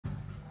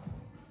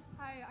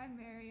I'm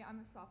Mary. I'm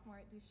a sophomore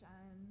at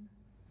Duchesne.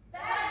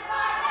 That's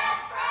my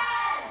best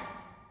friend!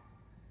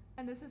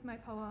 And this is my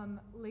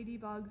poem,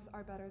 Ladybugs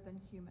Are Better Than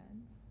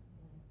Humans.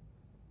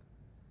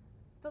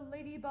 The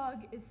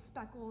ladybug is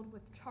speckled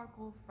with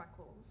charcoal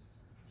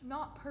freckles,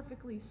 not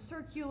perfectly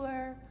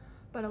circular,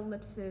 but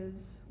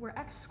ellipses, where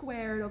x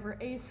squared over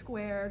a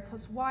squared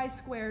plus y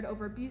squared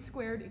over b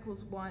squared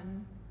equals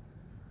 1.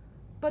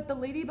 But the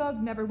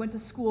ladybug never went to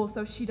school,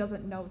 so she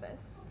doesn't know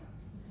this.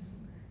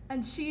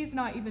 And she's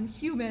not even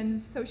human,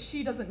 so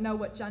she doesn't know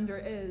what gender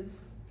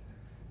is.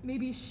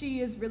 Maybe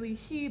she is really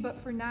he, but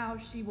for now,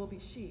 she will be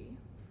she.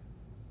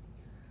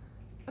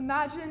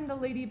 Imagine the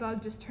ladybug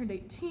just turned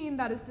 18,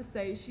 that is to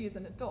say, she is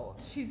an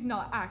adult. She's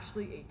not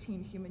actually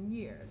 18 human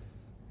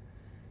years.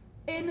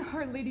 In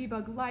her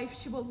ladybug life,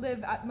 she will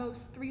live at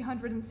most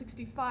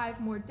 365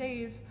 more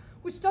days,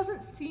 which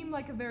doesn't seem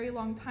like a very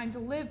long time to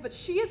live, but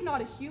she is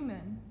not a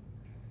human.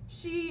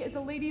 She is a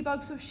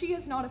ladybug, so she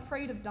is not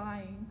afraid of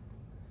dying.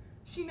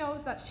 She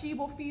knows that she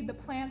will feed the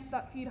plants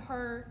that feed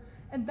her,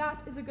 and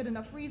that is a good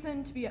enough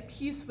reason to be at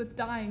peace with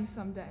dying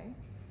someday.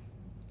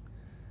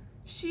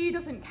 She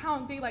doesn't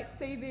count daylight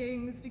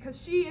savings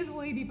because she is a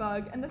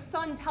ladybug, and the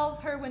sun tells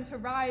her when to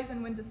rise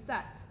and when to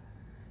set.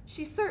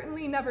 She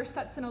certainly never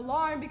sets an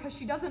alarm because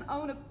she doesn't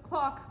own a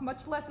clock,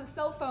 much less a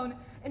cell phone,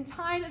 and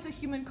time is a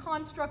human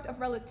construct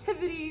of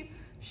relativity.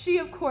 She,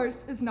 of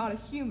course, is not a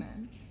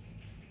human.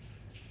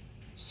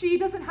 She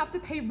doesn't have to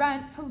pay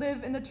rent to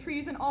live in the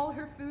trees, and all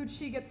her food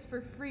she gets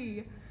for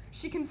free.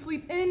 She can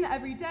sleep in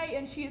every day,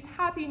 and she is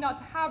happy not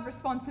to have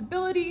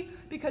responsibility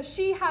because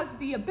she has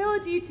the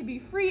ability to be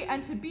free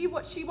and to be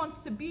what she wants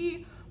to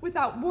be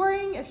without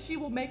worrying if she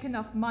will make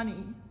enough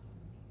money.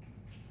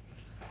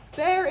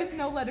 There is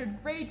no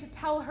lettered grade to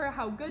tell her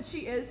how good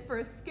she is, for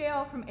a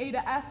scale from A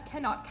to F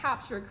cannot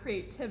capture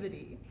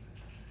creativity.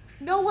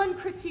 No one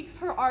critiques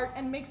her art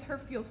and makes her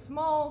feel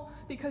small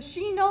because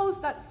she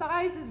knows that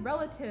size is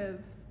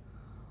relative.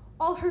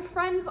 All her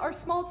friends are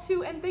small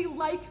too, and they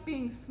like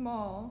being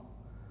small.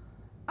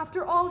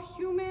 After all,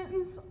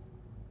 humans,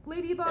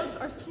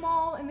 ladybugs are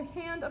small in the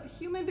hand of a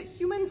human, but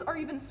humans are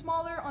even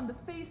smaller on the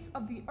face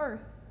of the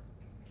earth.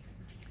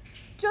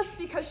 Just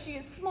because she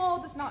is small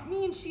does not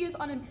mean she is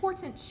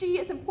unimportant. She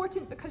is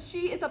important because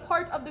she is a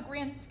part of the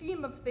grand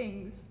scheme of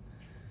things.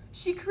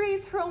 She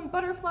creates her own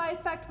butterfly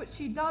effect, which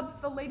she dubs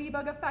the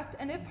ladybug effect,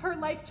 and if her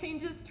life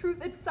changes,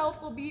 truth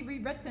itself will be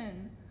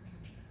rewritten.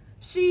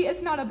 She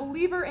is not a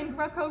believer in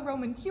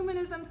Greco-Roman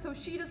humanism, so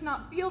she does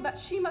not feel that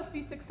she must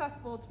be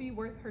successful to be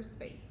worth her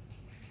space.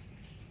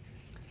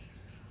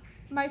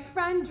 My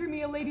friend drew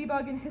me a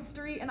ladybug in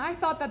history, and I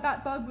thought that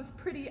that bug was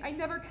pretty. I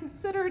never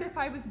considered if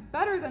I was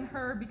better than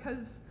her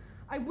because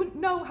I wouldn't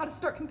know how to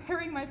start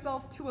comparing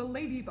myself to a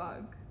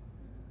ladybug.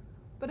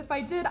 But if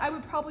I did, I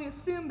would probably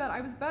assume that I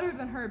was better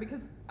than her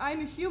because I'm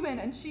a human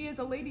and she is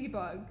a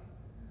ladybug.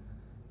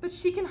 But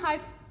she can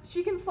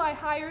fly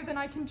higher than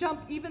I can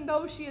jump, even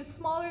though she is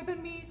smaller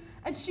than me,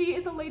 and she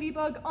is a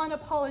ladybug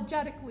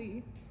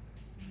unapologetically.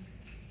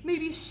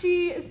 Maybe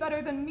she is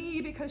better than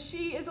me because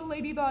she is a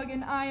ladybug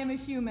and I am a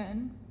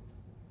human.